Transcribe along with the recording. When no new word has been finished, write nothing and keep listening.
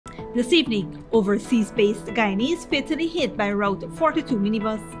This evening, overseas-based Guyanese fatally hit by Route 42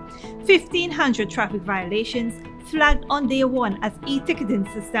 minibus. 1,500 traffic violations flagged on day one as e-ticketing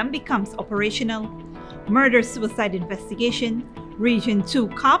system becomes operational. Murder-suicide investigation. Region 2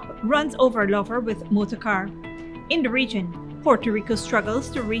 cop runs over lover with motorcar. In the region, Puerto Rico struggles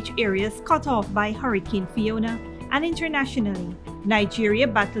to reach areas cut off by Hurricane Fiona. And internationally, Nigeria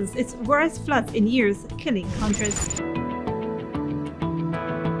battles its worst floods in years, killing hundreds.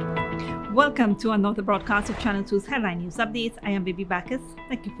 Welcome to another broadcast of Channel 2's Headline News Updates. I am Baby Bacchus.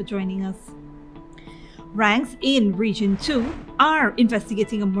 Thank you for joining us. Ranks in Region 2 are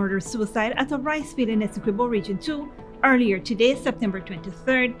investigating a murder-suicide at a rice field in Essequibo, Region 2. Earlier today, September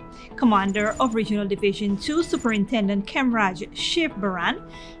 23rd, Commander of Regional Division 2, Superintendent Kemraj Sheikh Baran,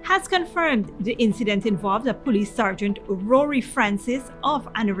 has confirmed the incident involved a Police Sergeant Rory Francis of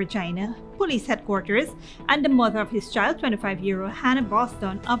Anna Regina Police Headquarters and the mother of his child, 25-year-old Hannah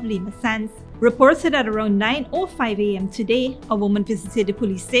Boston of Lima Sands. Reports said that around 9:05 a.m. today, a woman visited the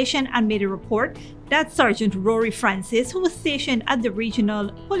police station and made a report that Sergeant Rory Francis, who was stationed at the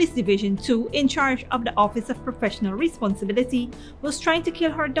Regional Police Division 2 in charge of the Office of Professional Responsibility, was trying to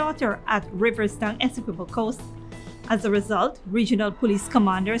kill her daughter at Riverstown, Essequibo Coast. As a result, regional police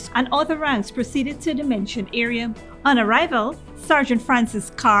commanders and other ranks proceeded to the mentioned area. On arrival, Sergeant Francis'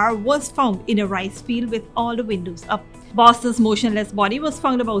 car was found in a rice field with all the windows up. Boston's motionless body was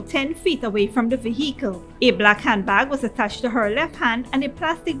found about 10 feet away from the vehicle. A black handbag was attached to her left hand and a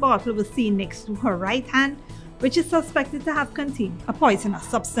plastic bottle was seen next to her right hand, which is suspected to have contained a poisonous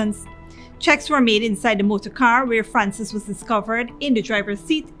substance. Checks were made inside the motor car where Francis was discovered in the driver's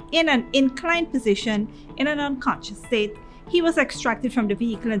seat in an inclined position in an unconscious state. He was extracted from the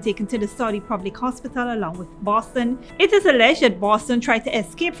vehicle and taken to the Saudi Public Hospital along with Boston. It is alleged that Boston tried to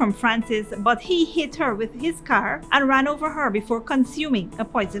escape from Francis, but he hit her with his car and ran over her before consuming a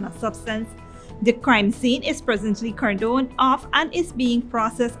poisonous substance. The crime scene is presently cordoned off and is being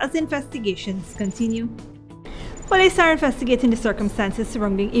processed as investigations continue. Police are investigating the circumstances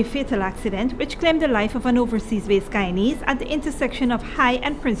surrounding a fatal accident which claimed the life of an overseas-based Guyanese at the intersection of High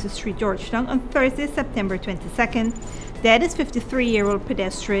and Princess Street, Georgetown on Thursday, September 22nd. Dead is 53-year-old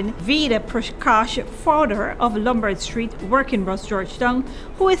pedestrian Vida Prakash Fowler of Lombard Street, Working-Ross, Georgetown,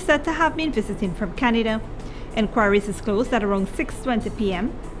 who is said to have been visiting from Canada. Enquiries disclosed that around 6:20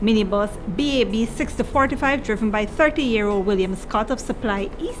 p.m., minibus BAB 6045 driven by 30-year-old William Scott of Supply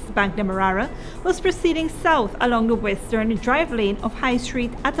East Bank Demerara was proceeding south along the western drive lane of High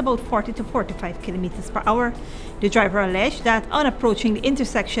Street at about 40 to 45 kilometers per hour. The driver alleged that on approaching the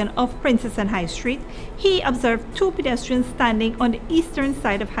intersection of Princess and High Street, he observed two pedestrians standing on the eastern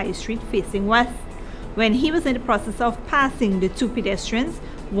side of High Street facing west. When he was in the process of passing the two pedestrians,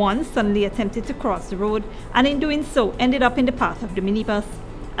 one suddenly attempted to cross the road and in doing so ended up in the path of the minibus.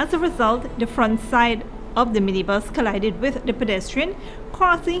 As a result, the front side of the minibus collided with the pedestrian,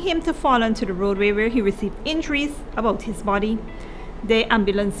 causing him to fall onto the roadway where he received injuries about his body. The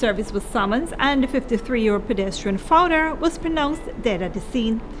ambulance service was summoned and the 53-year-old pedestrian Fowler was pronounced dead at the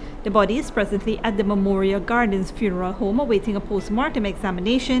scene. The body is presently at the Memorial Gardens Funeral Home awaiting a post-mortem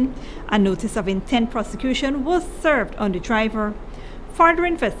examination. A notice of intent prosecution was served on the driver. Further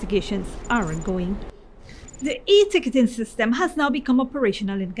investigations are ongoing. The e-ticketing system has now become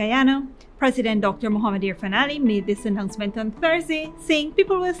operational in Guyana. President Dr. Mohamed Irfaan Ali made this announcement on Thursday, saying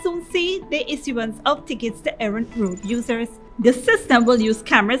people will soon see the issuance of tickets to errant road users. The system will use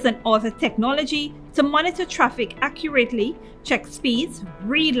cameras and other technology to monitor traffic accurately, check speeds,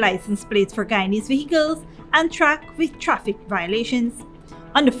 read license plates for Guyanese vehicles, and track with traffic violations.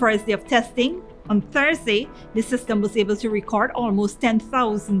 On the first day of testing, on Thursday, the system was able to record almost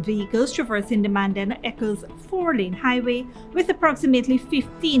 10,000 vehicles traversing the Mandela Eccles 4-lane highway, with approximately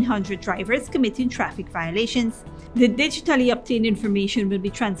 1,500 drivers committing traffic violations. The digitally obtained information will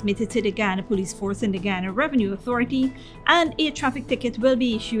be transmitted to the Guyana Police Force and the Guyana Revenue Authority, and a traffic ticket will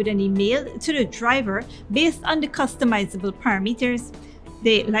be issued and emailed to the driver based on the customizable parameters.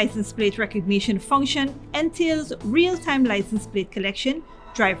 The license plate recognition function entails real-time license plate collection,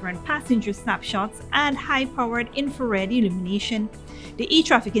 driver and passenger snapshots, and high-powered infrared illumination. The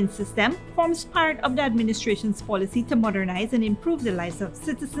e-trafficking system forms part of the administration's policy to modernize and improve the lives of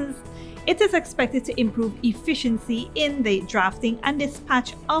citizens. It is expected to improve efficiency in the drafting and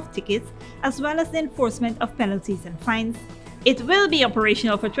dispatch of tickets, as well as the enforcement of penalties and fines. It will be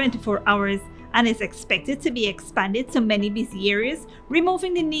operational for 24 hours and is expected to be expanded to many busy areas,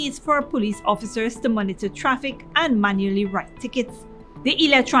 removing the need for police officers to monitor traffic and manually write tickets. The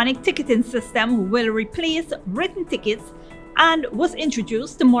electronic ticketing system will replace written tickets and was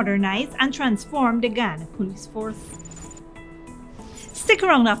introduced to modernize and transform the Guyana Police Force. Stick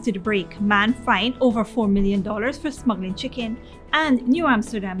around after the break. Man fined over $4 million for smuggling chicken, and New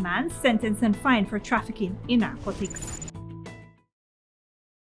Amsterdam man sentenced and fined for trafficking in narcotics.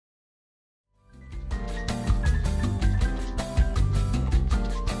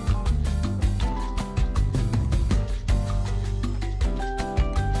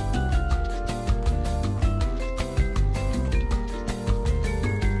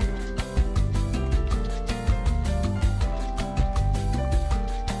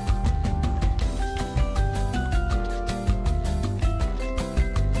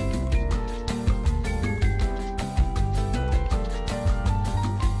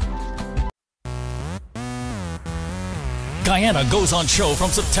 Guyana goes on show from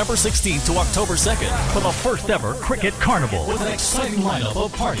September 16th to October 2nd for the first ever Cricket Carnival with an exciting lineup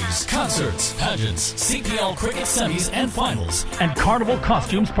of parties, concerts, pageants, CPL cricket semis and finals, and Carnival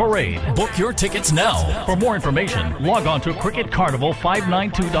Costumes Parade. Book your tickets now. For more information, log on to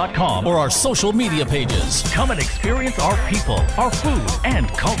cricketcarnival592.com or our social media pages. Come and experience our people, our food, and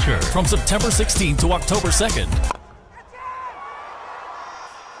culture from September 16th to October 2nd.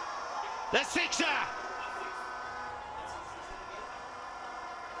 The sixer!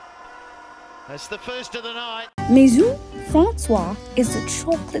 That's the first of the night. Maison Francois is the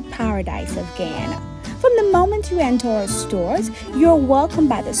chocolate paradise of Guyana. From the moment you enter our stores, you're welcomed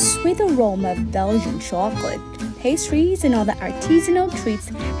by the sweet aroma of Belgian chocolate, pastries, and other artisanal treats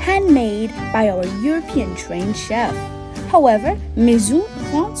handmade by our European-trained chef. However, Maison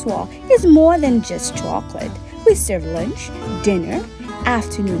Francois is more than just chocolate. We serve lunch, dinner,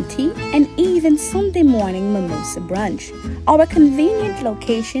 afternoon tea, and even Sunday morning mimosa brunch. Our convenient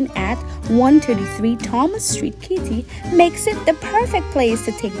location at 133 Thomas Street, Katy, makes it the perfect place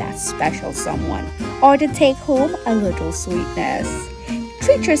to take that special someone or to take home a little sweetness.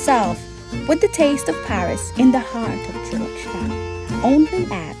 Treat yourself with the taste of Paris in the heart of Georgetown. Only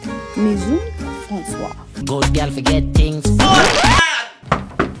at Maison Francois. Good girl forget things.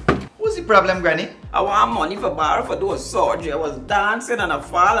 What's the problem, Granny? I want money for borrow for those surgery. I was dancing and I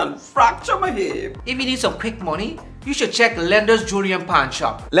fall and fracture my hip. If you need some quick money, you should check Lender's Jewelry and Pawn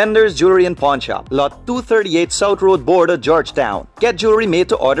Shop. Lender's Jewelry and Pawn Shop, lot 238 South Road Border, Georgetown. Get jewelry made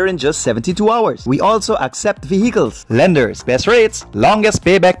to order in just 72 hours. We also accept vehicles. Lender's, best rates, longest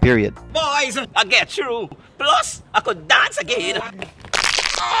payback period. Boys, I get through. Plus, I could dance again.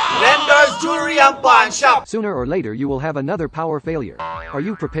 Lender's Jewelry and Pawn Shop. Sooner or later you will have another power failure. Are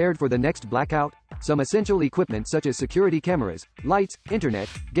you prepared for the next blackout? Some essential equipment such as security cameras, lights, internet,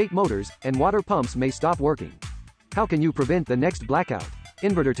 gate motors, and water pumps may stop working. How can you prevent the next blackout?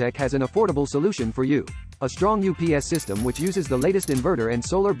 InverterTech has an affordable solution for you. A strong UPS system which uses the latest inverter and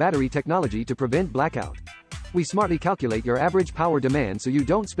solar battery technology to prevent blackout. We smartly calculate your average power demand so you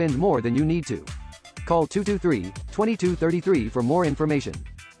don't spend more than you need to. Call 223-2233 for more information.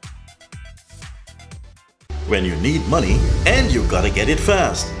 When you need money and you gotta get it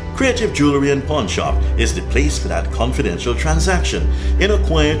fast, Creative Jewelry and Pawn Shop is the place for that confidential transaction in a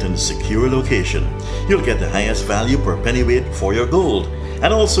quiet and secure location. You'll get the highest value per pennyweight for your gold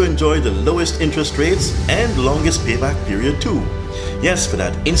and also enjoy the lowest interest rates and longest payback period too. Yes, for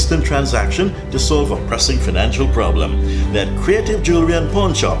that instant transaction to solve a pressing financial problem. That Creative Jewelry and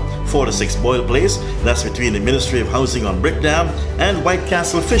Pawn Shop, 46 Boyle Place, that's between the Ministry of Housing on Brickdam and White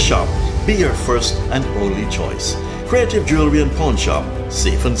Castle Fish Shop. Be your first and only choice. Creative Jewelry and Pawn Shop,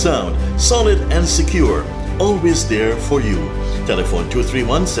 safe and sound, solid and secure, always there for you. Telephone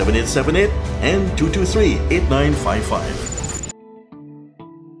 231-7878 and 223-8955.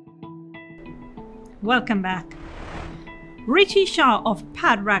 Welcome back. Richie Shaw of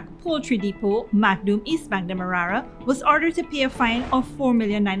Padrack Poultry Depot, Macdoom, East Magdemarara, was ordered to pay a fine of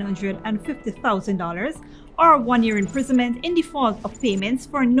 $4,950,000 or 1 year imprisonment in default of payments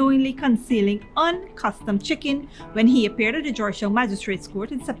for knowingly concealing uncustomed chicken when he appeared at the Georgetown Magistrates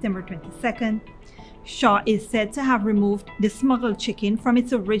Court on September 22nd. Shaw is said to have removed the smuggled chicken from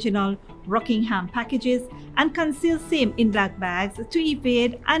its original Rockingham packages and concealed same in black bags to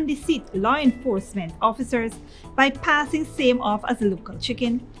evade and deceive law enforcement officers by passing same off as a local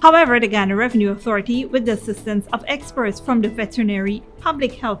chicken. However, the Ghana Revenue Authority, with the assistance of experts from the Veterinary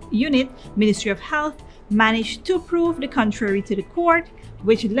Public Health Unit, Ministry of Health, managed to prove the contrary to the court,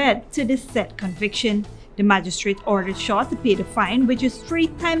 which led to the said conviction. The magistrate ordered Shaw to pay the fine, which is 3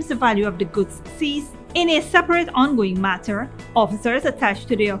 times the value of the goods seized. In a separate ongoing matter, officers attached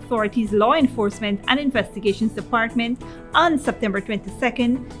to the authority's Law Enforcement and Investigations Department on September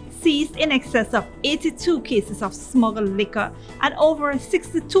 22nd seized in excess of 82 cases of smuggled liquor and over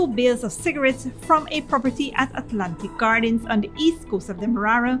 62 bales of cigarettes from a property at Atlantic Gardens on the east coast of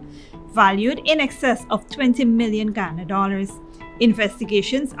Demerara, valued in excess of 20 million Ghana dollars.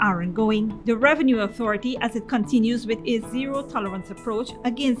 Investigations are ongoing. The Revenue Authority, as it continues with a zero-tolerance approach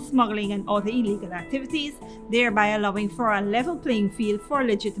against smuggling and other illegal activities, thereby allowing for a level playing field for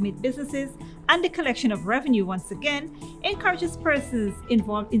legitimate businesses and the collection of revenue once again, encourages persons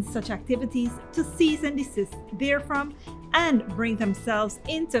involved in such activities to cease and desist therefrom and bring themselves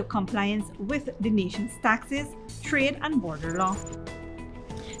into compliance with the nation's taxes, trade and border law.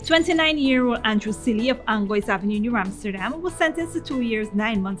 29-year-old Andrew Seeley of Angois Avenue, New Amsterdam, was sentenced to 2 years,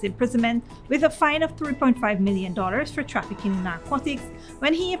 9 months imprisonment with a fine of $3.5 million for trafficking in narcotics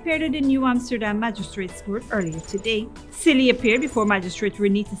when he appeared in the New Amsterdam Magistrates Court earlier today. Seeley appeared before Magistrate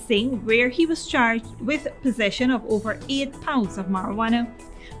Renita Singh, where he was charged with possession of over 8 pounds of marijuana.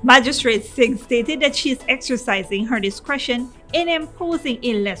 Magistrate Singh stated that she is exercising her discretion in imposing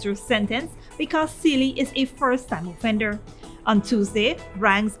a lesser sentence because Seeley is a first-time offender. On Tuesday,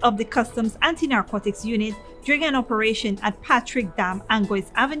 ranks of the Customs Anti-Narcotics Unit during an operation at Patrick Dam, Angois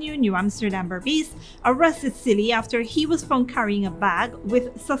Avenue, New Amsterdam, Berbice, arrested Seeley after he was found carrying a bag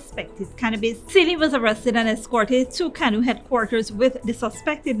with suspected cannabis. Seeley was arrested and escorted to Kanu headquarters with the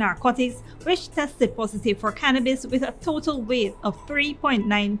suspected narcotics, which tested positive for cannabis with a total weight of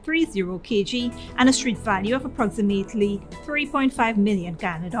 3.930 kg and a street value of approximately 3.5 million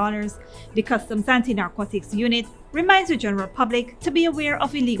Ghana dollars. The Customs Anti-Narcotics Unit reminds the general public to be aware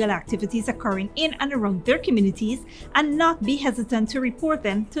of illegal activities occurring in and around their communities and not be hesitant to report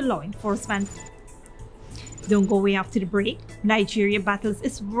them to law enforcement. Don't go away after the break. Nigeria battles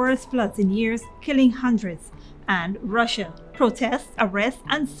its worst floods in years, killing hundreds. And Russia protests, arrests,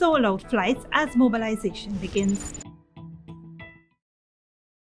 and sold out flights as mobilization begins.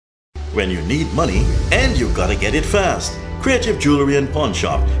 When you need money and you gotta get it fast, Creative Jewelry and Pawn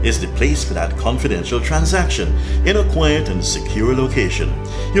Shop is the place for that confidential transaction in a quiet and secure location.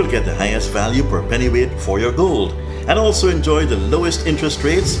 You'll get the highest value per pennyweight for your gold and also enjoy the lowest interest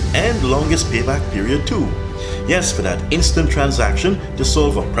rates and longest payback period too. Yes, for that instant transaction to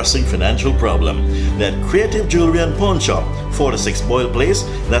solve a pressing financial problem. That Creative Jewelry and Pawn Shop, 4-6 Boyle Place,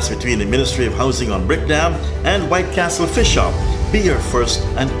 that's between the Ministry of Housing on Brickdam and White Castle Fish Shop, be your first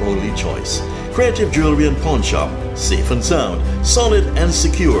and only choice. Creative Jewelry and Pawn Shop, safe and sound, solid and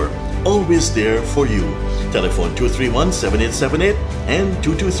secure, always there for you. Telephone 231-7878 and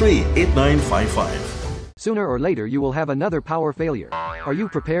 223-8955. Sooner or later you will have another power failure. Are you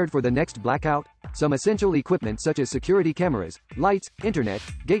prepared for the next blackout? Some essential equipment such as security cameras, lights, internet,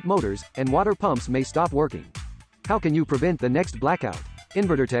 gate motors, and water pumps may stop working. How can you prevent the next blackout?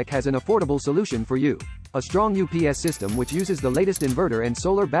 InverterTech has an affordable solution for you. A strong UPS system which uses the latest inverter and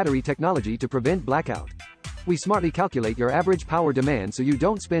solar battery technology to prevent blackout. We smartly calculate your average power demand so you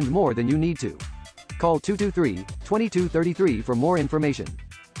don't spend more than you need to. Call 223-2233 for more information.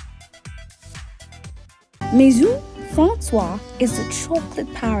 Maison Francois is the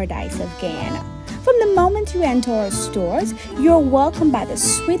chocolate paradise of Guyana. From the moment you enter our stores, you're welcomed by the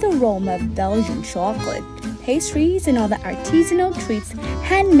sweet aroma of Belgian chocolate, pastries, and other artisanal treats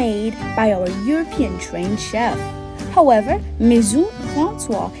handmade by our European-trained chef. However, Maison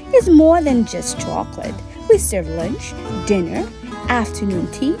Francois is more than just chocolate. We serve lunch, dinner, afternoon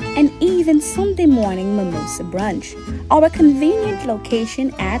tea, and even Sunday morning mimosa brunch. Our convenient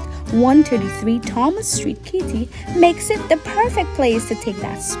location at 133 Thomas Street, Kitty, makes it the perfect place to take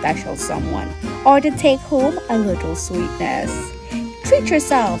that special someone or to take home a little sweetness. Treat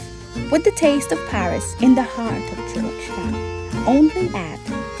yourself with the taste of Paris in the heart of Georgetown. Only at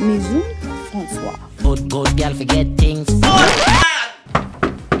Maison Francois. Good girl forget things.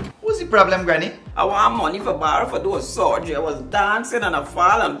 What's the problem, Granny? I want money for borrow for those surgery. I was dancing and I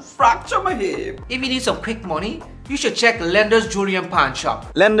fall and fracture my hip. If you need some quick money, you should check Lender's Jewelry and Pawn Shop.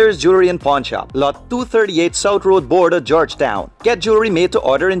 Lender's Jewelry and Pawn Shop, Lot 238 South Road Border, Georgetown. Get jewelry made to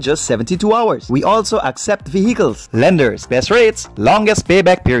order in just 72 hours. We also accept vehicles. Lenders, best rates, longest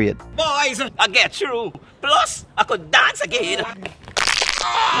payback period. Boys, I get through. Plus, I could dance again.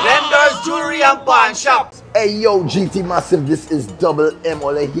 Lender's Jewelry and Pawn Shop. Hey yo, GT Massive, this is Double M.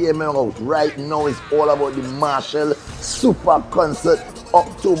 All hear me out right now. It's all about the Marshall Super Concert,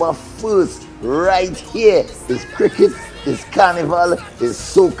 October 1st. Right here. It's cricket, it's carnival,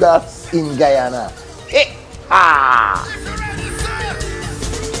 it's soca in Guyana. Hey, ha!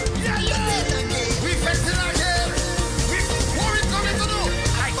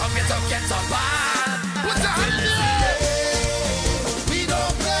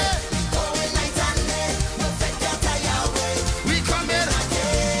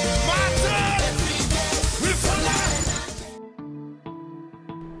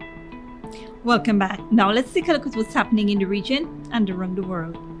 Welcome back. Now let's take a look at what's happening in the region and around the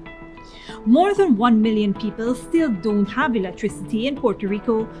world. More than 1 million people still don't have electricity in Puerto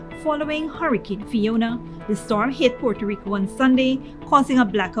Rico following Hurricane Fiona. The storm hit Puerto Rico on Sunday, causing a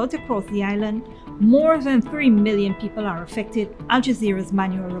blackout across the island. More than 3 million people are affected, Al Jazeera's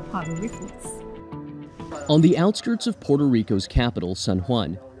Manuel Rapado reports. On the outskirts of Puerto Rico's capital, San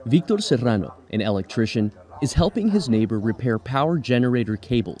Juan, Victor Serrano, an electrician, is helping his neighbor repair power generator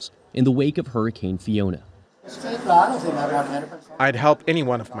cables in the wake of Hurricane Fiona. I'd help any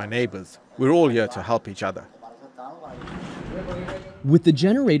one of my neighbors. We're all here to help each other. With the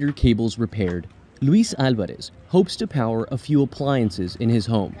generator cables repaired, Luis Alvarez hopes to power a few appliances in his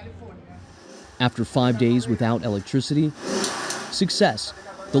home. After 5 days without electricity, success,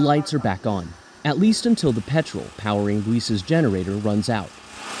 the lights are back on, at least until the petrol powering Luis's generator runs out.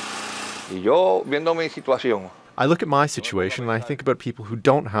 I look at my situation and I think about people who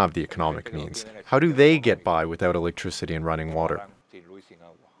don't have the economic means. How do they get by without electricity and running water?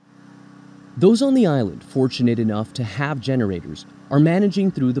 Those on the island fortunate enough to have generators are managing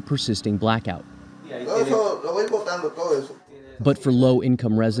through the persisting blackout. But for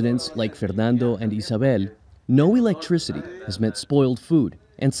low-income residents like Fernando and Isabel, no electricity has meant spoiled food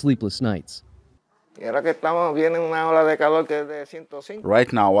and sleepless nights.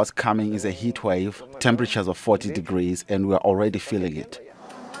 Right now, what's coming is a heat wave, temperatures of 40 degrees, and we're already feeling it.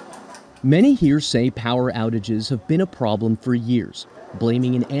 Many here say power outages have been a problem for years,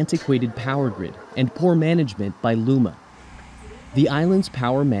 blaming an antiquated power grid and poor management by Luma, the island's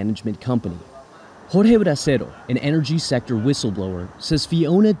power management company. Jorge Bracero, an energy sector whistleblower, says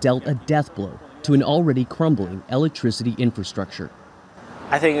Fiona dealt a death blow to an already crumbling electricity infrastructure.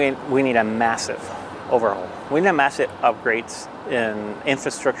 I think we need a massive overhaul. We need massive upgrades in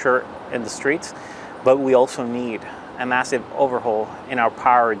infrastructure in the streets, but we also need a massive overhaul in our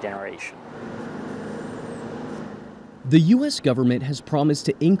power generation. The U.S. government has promised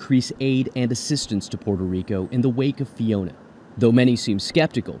to increase aid and assistance to Puerto Rico in the wake of Fiona. Though many seem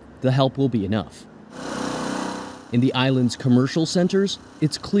skeptical, the help will be enough. In the island's commercial centers,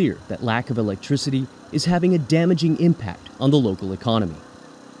 it's clear that lack of electricity is having a damaging impact on the local economy.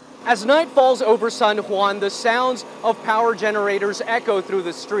 As night falls over San Juan, the sounds of power generators echo through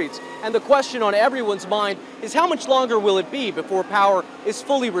the streets. And the question on everyone's mind is how much longer will it be before power is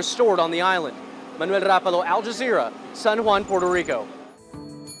fully restored on the island? Manuel Rapalo, Al Jazeera, San Juan, Puerto Rico.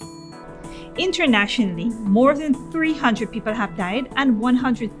 Internationally, more than 300 people have died and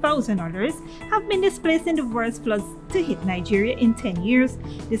 100,000 others have been displaced in the worst floods to hit Nigeria in 10 years.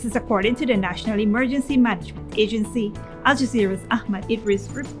 This is according to the National Emergency Management Agency. Al Jazeera's Ahmad Idris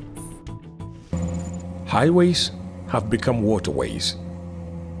reports. Highways have become waterways.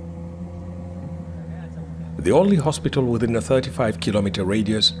 The only hospital within a 35-kilometer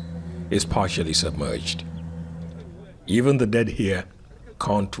radius is partially submerged. Even the dead here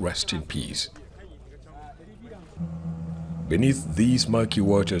can't rest in peace. Beneath these murky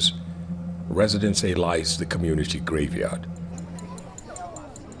waters, residents say lies the community graveyard.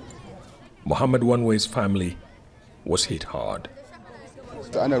 Muhammad Wanway's family was hit hard.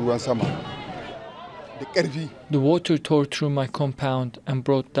 The water tore through my compound and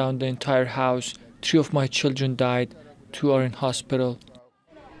brought down the entire house. 3 of my children died, 2 are in hospital.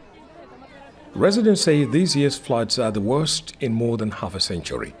 Residents say this year's floods are the worst in more than half a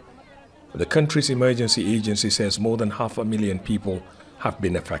century. The country's emergency agency says more than 500,000 people have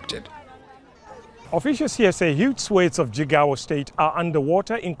been affected. Officials here say huge swathes of Jigawa State are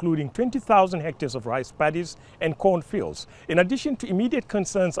underwater, including 20,000 hectares of rice paddies and cornfields. In addition to immediate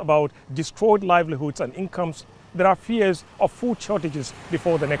concerns about destroyed livelihoods and incomes, there are fears of food shortages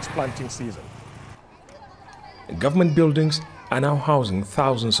before the next planting season. Government buildings are now housing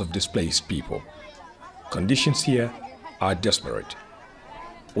thousands of displaced people. Conditions here are desperate.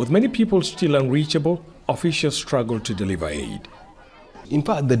 With many people still unreachable, officials struggle to deliver aid. In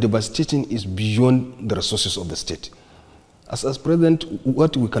fact, the devastation is beyond the resources of the state. As president,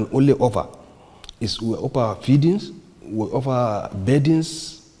 what we can only offer is we offer feedings, we offer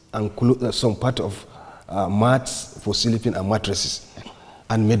beddings, and some part of mats for sleeping and mattresses,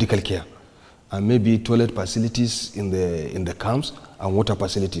 and medical care, and maybe toilet facilities in the camps and water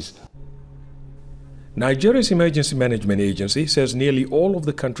facilities. Nigeria's Emergency Management Agency says nearly all of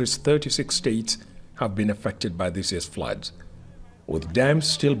the country's 36 states have been affected by this year's floods. With dams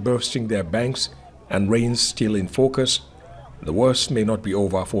still bursting their banks and rains still in focus, the worst may not be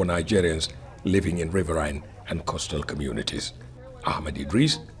over for Nigerians living in riverine and coastal communities. Ahmad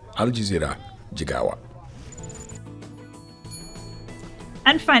Idris, Al Jazeera, Jigawa.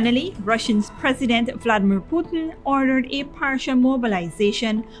 And finally, Russian President Vladimir Putin ordered a partial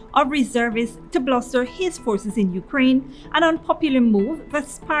mobilization of reservists to bolster his forces in Ukraine, an unpopular move that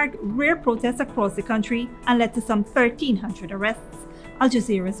sparked rare protests across the country and led to some 1,300 arrests. Al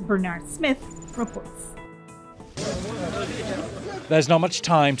Jazeera's Bernard Smith reports. There's not much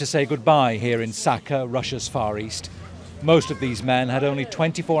time to say goodbye here in Sakha, Russia's Far East. Most of these men had only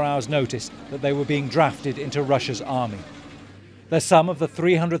 24 hours' notice that they were being drafted into Russia's army. They're some of the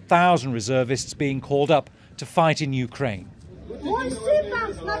 300,000 reservists being called up to fight in Ukraine.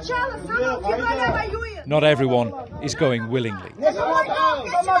 Not everyone is going willingly.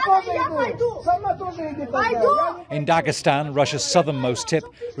 In Dagestan, Russia's southernmost tip,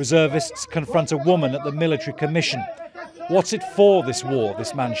 reservists confront a woman at the military commission. What's it for, this war,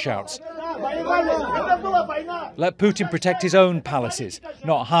 this man shouts. Let Putin protect his own palaces,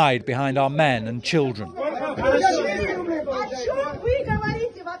 not hide behind our men and children.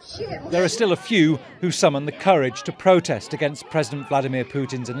 There are still a few who summon the courage to protest against President Vladimir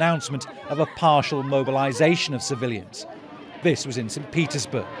Putin's announcement of a partial mobilization of civilians. This was in St.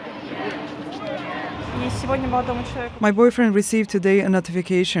 Petersburg. My boyfriend received today a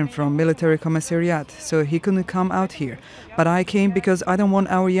notification from military commissariat, so he couldn't come out here. But I came because I don't want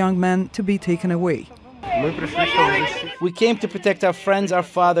our young men to be taken away. We came to protect our friends, our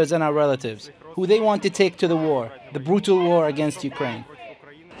fathers, and our relatives, who they want to take to the war, the brutal war against Ukraine.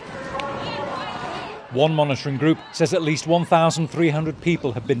 One monitoring group says at least 1,300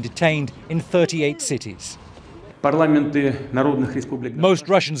 people have been detained in 38 cities. Most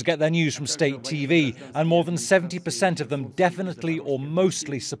Russians get their news from state TV, and more than 70% of them definitely or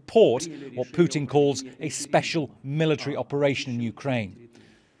mostly support what Putin calls a special military operation in Ukraine.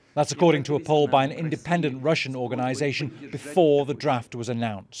 That's according to a poll by an independent Russian organization before the draft was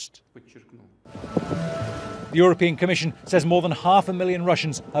announced. The European Commission says more than 500,000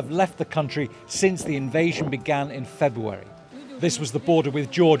 Russians have left the country since the invasion began in February. This was the border with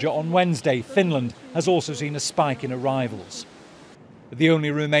Georgia on Wednesday. Finland has also seen a spike in arrivals. The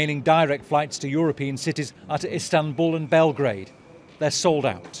only remaining direct flights to European cities are to Istanbul and Belgrade. They're sold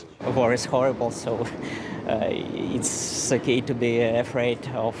out. War is horrible, so it's okay to be afraid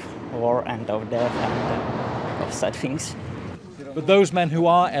of war and of death and of such things. But those men who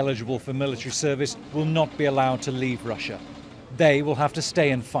are eligible for military service will not be allowed to leave Russia. They will have to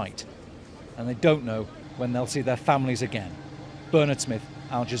stay and fight. And they don't know when they'll see their families again. Bernard Smith,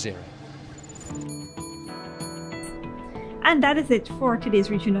 Al Jazeera. And that is it for today's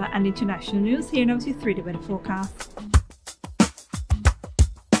regional and international news. Here now to 3 weather forecast.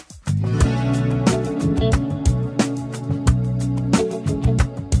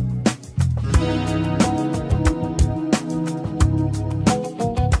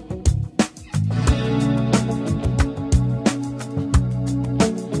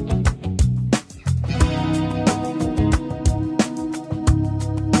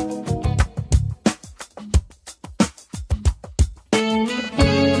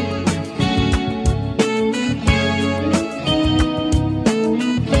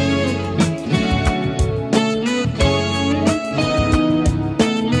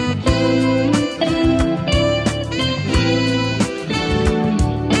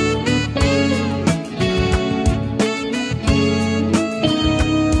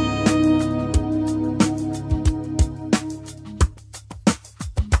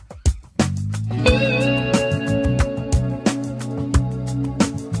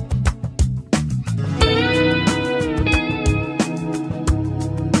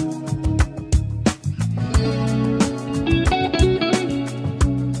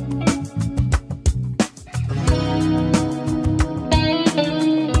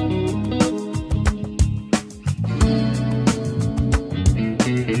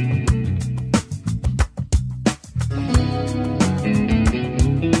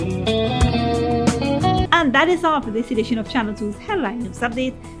 That is all for this edition of Channel 2's Headline News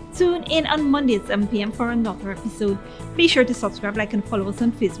Update. Tune in on Monday at 7 p.m. for another episode. Be sure to subscribe, like, and follow us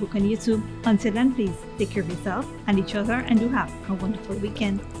on Facebook and YouTube. Until then, please take care of yourself and each other, and do have a wonderful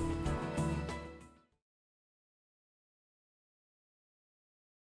weekend.